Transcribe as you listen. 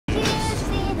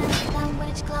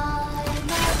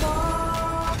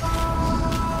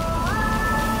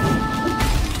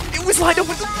slide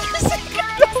over the music.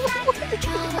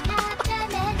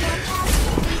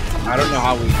 I don't know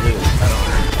how we do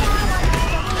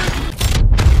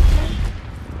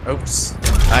it. Oops.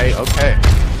 Okay.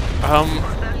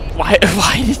 Why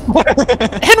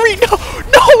Henry, no!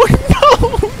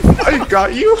 I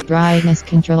got you. Brightness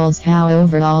controls how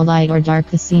overall light or dark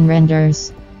the scene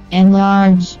renders.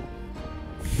 Enlarge.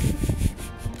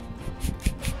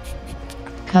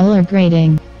 Color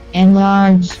grading.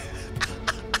 Enlarge.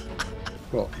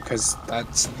 Well, because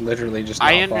that's literally just not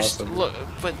I understand. possible. Look,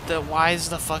 but why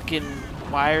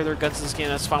are there guns in this game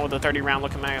that's fun with a 30-round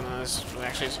looking mag? And this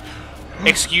actually is,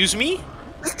 excuse me?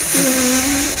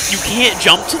 You can't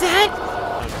jump to that?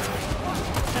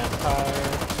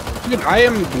 Dude, I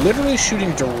am literally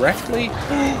shooting directly.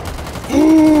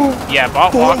 Yeah,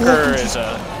 Bot Walker is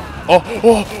a.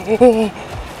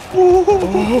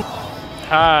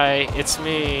 Hi, it's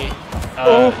me.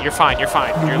 You're fine. You're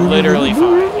fine. You're literally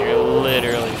fine. You're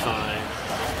literally fine.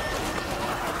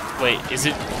 Wait, is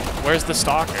it? Where's the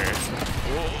stalker?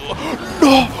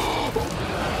 No!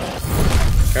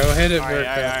 Go hit it,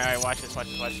 Alright, watch this.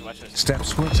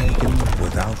 Steps were taken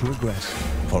without regret,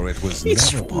 for it was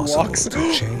never possible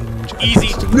to change.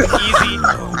 Easy.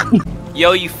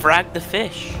 Yo, you fragged the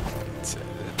fish.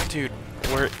 Dude,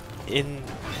 we're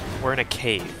in a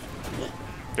cave.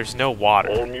 There's no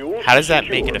water. How does that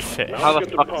make it a fish? How the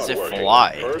fuck does it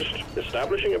fly? First,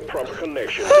 establishing a proper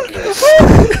connection.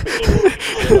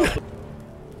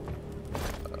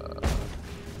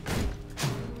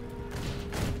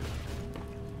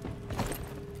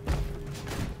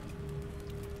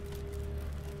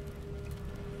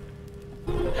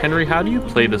 Henry, how do you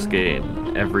play this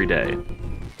game every day?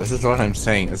 This is what I'm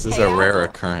saying. This is a rare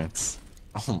occurrence.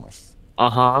 Oh my.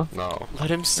 Uh-huh. No. Let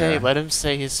him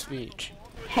say his speech.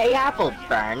 Hey,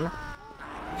 Appleburn.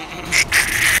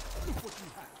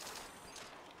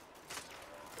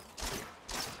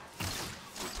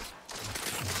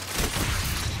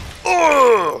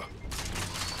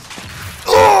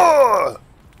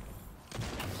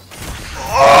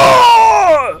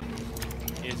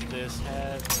 Is this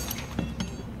head?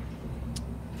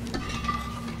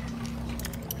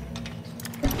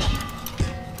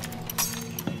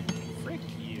 Frick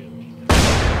you.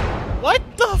 What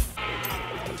the f—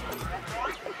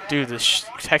 Dude, this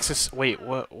Texas— wait,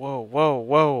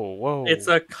 whoa. It's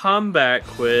a combat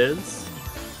quiz.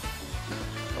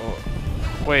 Oh,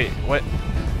 wait, what?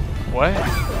 What?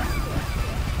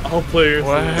 All players.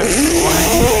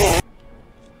 What?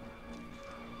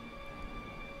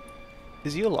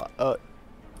 Is he alive?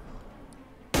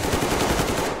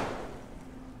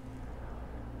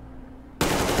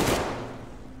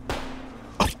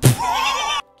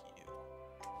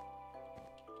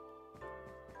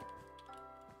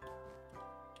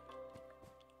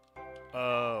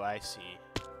 Oh, I see.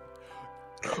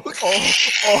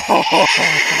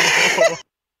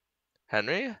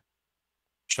 Henry?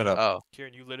 Shut up. Oh.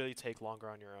 Kieran, you literally take longer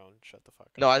on your own. Shut the fuck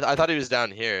up. No, I thought he was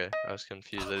down here. I was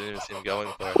confused. I didn't even see him going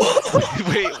for it.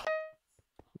 Wait.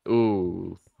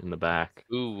 Ooh, in the back.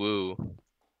 Ooh, woo.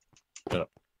 Shut up.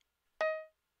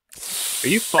 Are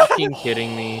you fucking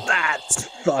kidding me? That's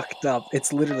fucked up.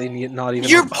 It's literally not even.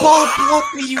 You're ball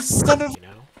blocked me, you son of. You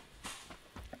know?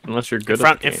 Unless you're good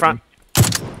In front.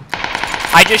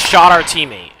 I just shot our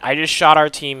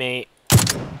teammate.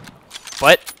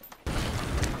 What?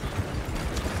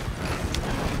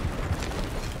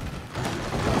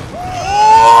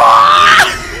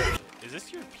 Is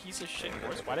this your piece of shit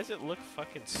horse? Why does it look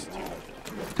fucking stupid?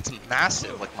 It's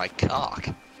massive, like my cock.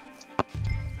 You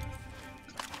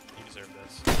deserve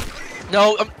this.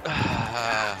 No,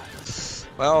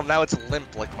 well, now it's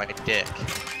limp like my dick.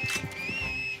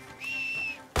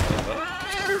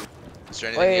 Is there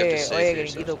anything you have to say for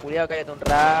yourself? culiao, cállate un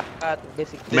rato,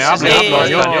 imbécil. Me hablas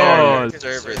español.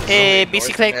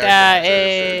 Bicicleta,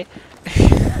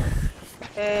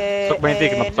 Stop my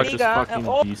dick and I'll fuck this fucking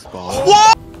D-spawn.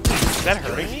 Is that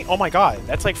hurting me? Oh my god,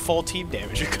 that's like full team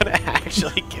damage. You're gonna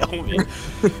actually kill me.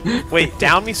 Wait,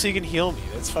 down me so you can heal me.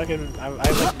 That's fucking— I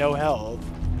have like no health.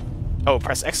 Oh,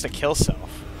 press X to kill self.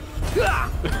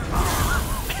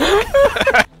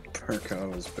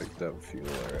 Percon was picked up fuel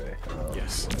array. Oh,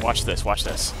 Yes. Watch this. okay,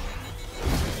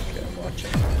 I'm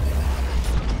watching.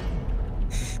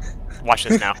 Watch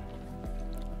this now.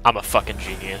 I'm a fucking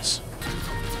genius.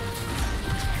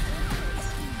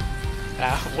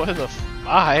 What the f—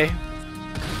 I?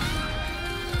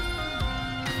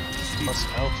 Plus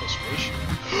L plus ratio.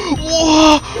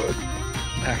 Whoa!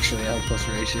 Actually, L plus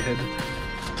ratio hit.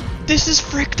 This is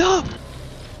fricked up!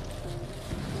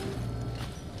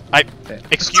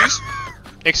 Excuse?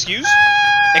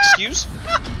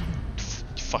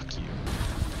 Fuck you.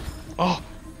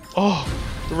 Oh,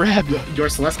 Reb. Your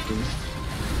Celestial.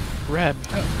 Reb.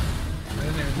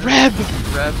 Reb.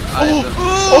 Reb.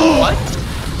 What?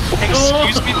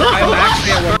 Excuse me. I'm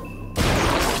actually at work.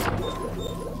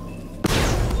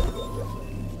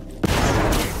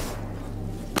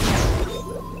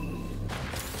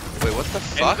 Wait, what the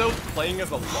fuck? Enzo playing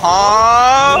as a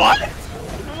What?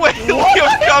 Wait,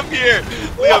 Liam, come here!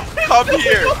 Liam, come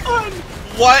here!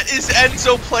 What is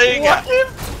Enzo playing at?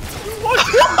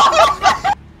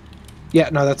 Yeah,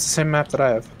 no, that's the same map that I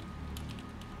have.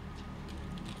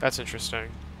 That's interesting.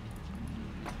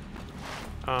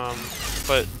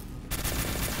 But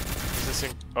is this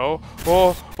in oh.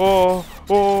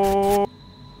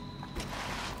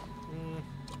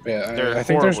 Yeah, I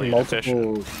think there's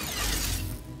multiple.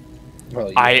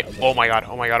 Well, yeah, oh my god,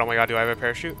 do I have a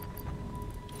parachute?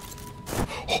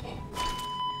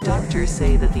 Doctors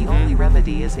say that the only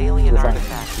remedy is alien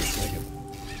artifacts.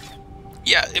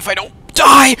 Yeah, if I don't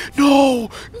die! No!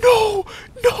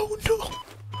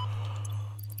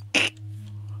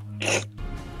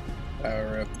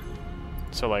 Rip.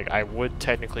 So like, I would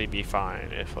technically be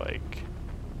fine if like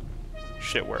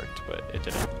shit worked, but it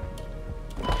didn't.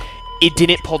 It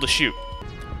didn't pull the chute.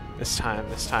 This time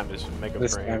is Mega Brain.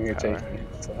 This time you're power. taking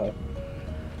it. So.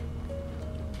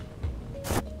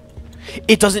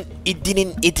 It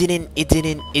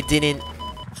didn't.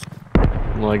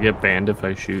 Will I get banned if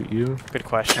I shoot you? Good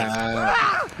question.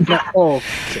 Oh.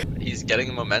 He's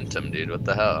getting momentum, dude. What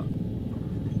the hell?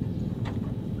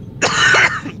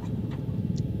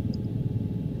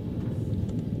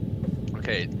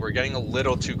 Okay, we're getting a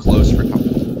little too close for comfort.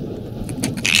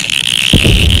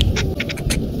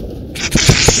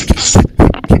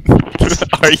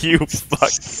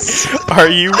 Are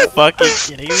you fucking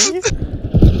kidding me?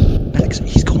 Medic's,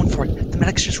 he's going for it. The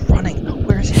medic's just running.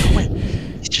 Where is he going?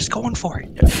 He's just going for it.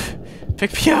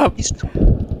 Pick me up.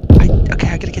 Okay,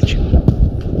 I gotta get you.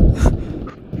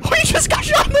 Oh, you just got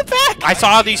shot in the back! I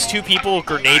saw these two people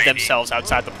grenade themselves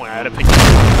outside the point. I had to pick them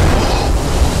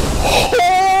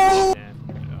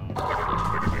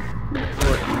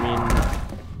What, you mean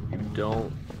you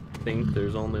don't think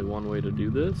there's only one way to do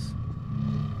this?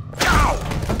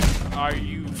 Are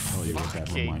you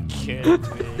fucking kidding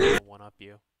me? One up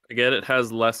you. I get it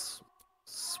has less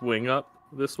swing up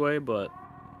this way, but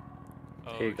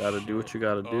hey, gotta do what you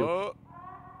gotta do.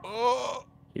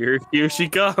 Here she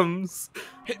comes.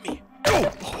 Hit me.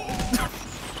 Go.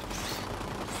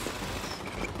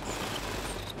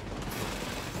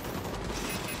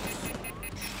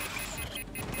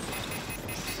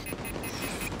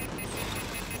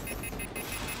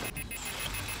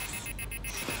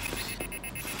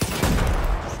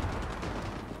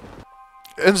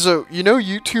 Enzo, you know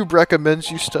YouTube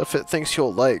recommends you stuff it thinks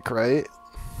you'll like, right?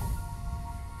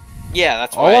 Yeah,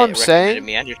 that's all why I'm it saying.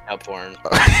 recommended me Undertale porn.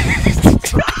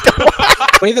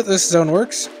 The way that this zone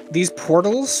works, these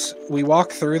portals, we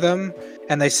walk through them,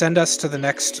 and they send us to the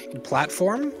next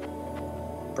platform.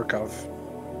 Burkov.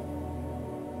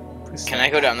 Can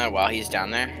I go down there while he's down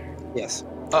there? Yes.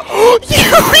 Oh,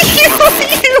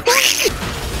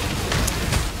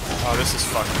 this is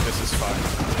fucked. This is fucked.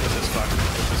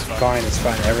 Fine, it's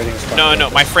fine. Everything's fine. No,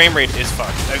 my frame rate is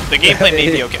fucked. The gameplay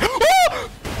may be okay.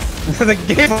 The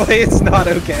gameplay is not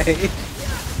okay.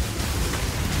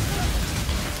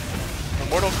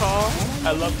 Immortal Call,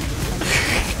 I love you.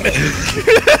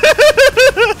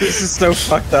 This is so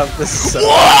fucked up. This is so.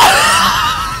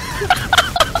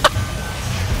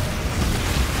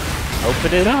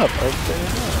 Open it up.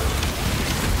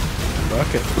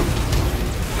 Bucket.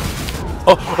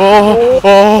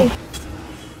 Oh.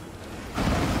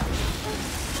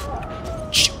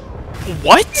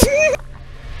 What?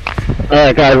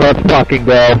 Alright guys, let's fucking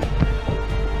go.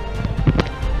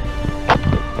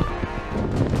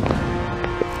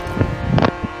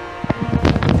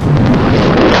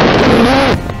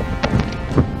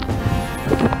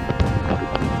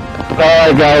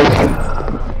 Alright guys,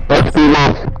 let's do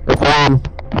this. It's on.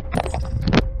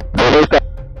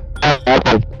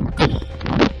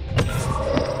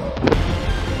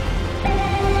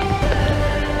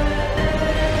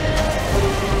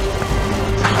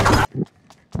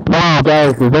 Wow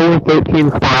guys, there's only 13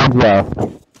 squads left.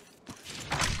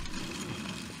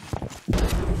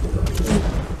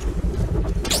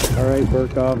 Alright,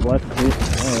 Burkov, let's get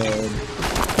started.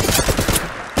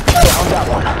 Down that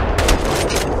one.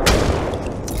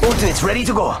 Ultimate's ready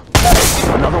to go.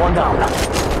 Another one down.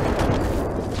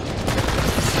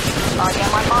 I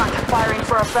get my mark, firing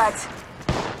for effect.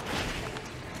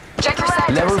 Check your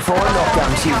sectors. Level 4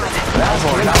 knockdown shield. That's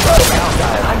all right.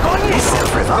 I'm going in.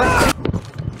 Self-revive.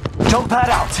 Jump pad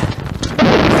out.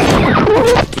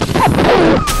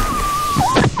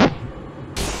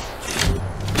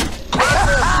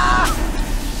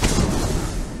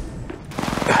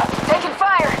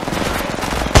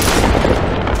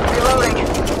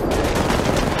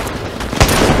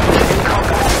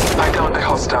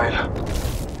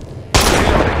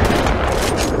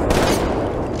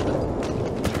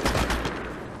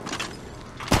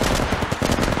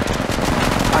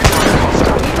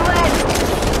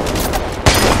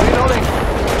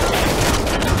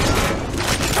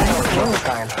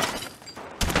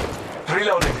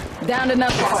 Found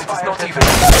another. It's not even.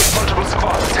 Multiple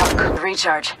squads attack.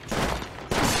 Recharge.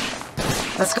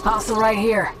 Let's go. Hostile right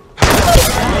here.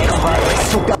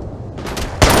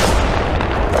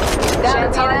 Down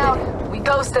and out. We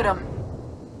ghosted him.